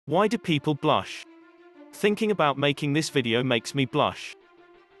Why do people blush? Thinking about making this video makes me blush.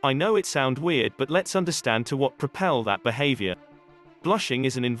 I know it sounds weird, but let's understand to what propel that behavior. Blushing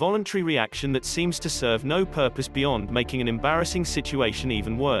is an involuntary reaction that seems to serve no purpose beyond making an embarrassing situation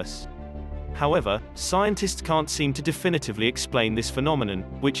even worse. However, scientists can't seem to definitively explain this phenomenon,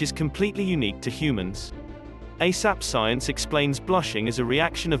 which is completely unique to humans. ASAP Science explains blushing as a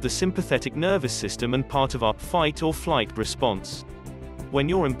reaction of the sympathetic nervous system and part of our fight or flight response. When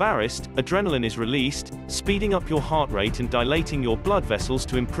you're embarrassed, adrenaline is released, speeding up your heart rate and dilating your blood vessels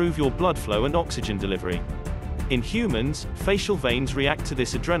to improve your blood flow and oxygen delivery. In humans, facial veins react to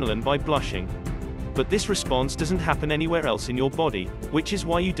this adrenaline by blushing. But this response doesn't happen anywhere else in your body, which is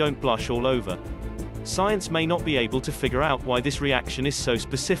why you don't blush all over. Science may not be able to figure out why this reaction is so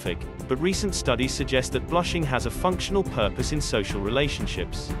specific, but recent studies suggest that blushing has a functional purpose in social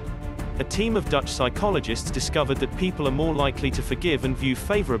relationships. A team of Dutch psychologists discovered that people are more likely to forgive and view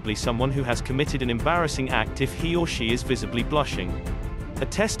favorably someone who has committed an embarrassing act if he or she is visibly blushing. A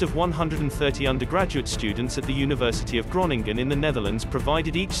test of 130 undergraduate students at the University of Groningen in the Netherlands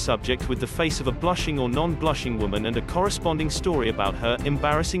provided each subject with the face of a blushing or non-blushing woman and a corresponding story about her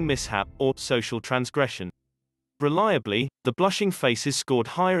embarrassing mishap or social transgression. Reliably, the blushing faces scored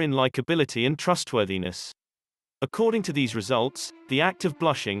higher in likability and trustworthiness. According to these results, the act of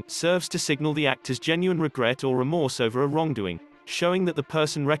blushing serves to signal the actor's genuine regret or remorse over a wrongdoing, showing that the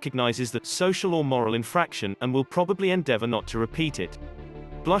person recognizes that social or moral infraction and will probably endeavor not to repeat it.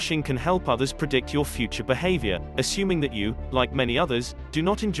 Blushing can help others predict your future behavior, assuming that you, like many others, do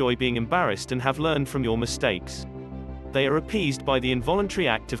not enjoy being embarrassed and have learned from your mistakes. They are appeased by the involuntary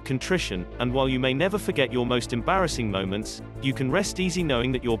act of contrition, and while you may never forget your most embarrassing moments, you can rest easy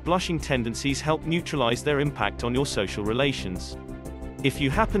knowing that your blushing tendencies help neutralize their impact on your social relations. If you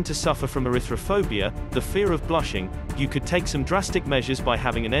happen to suffer from erythrophobia, the fear of blushing, you could take some drastic measures by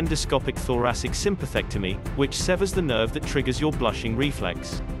having an endoscopic thoracic sympathectomy, which severs the nerve that triggers your blushing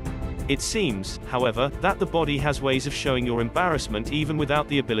reflex. It seems, however, that the body has ways of showing your embarrassment even without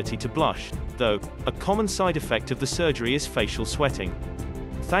the ability to blush, though a common side effect of the surgery is facial sweating.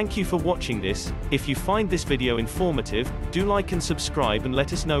 Thank you for watching this. If you find this video informative, do like and subscribe and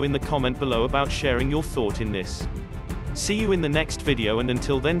let us know in the comment below about sharing your thought in this. See you in the next video, and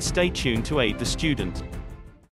until then stay tuned to aid the student.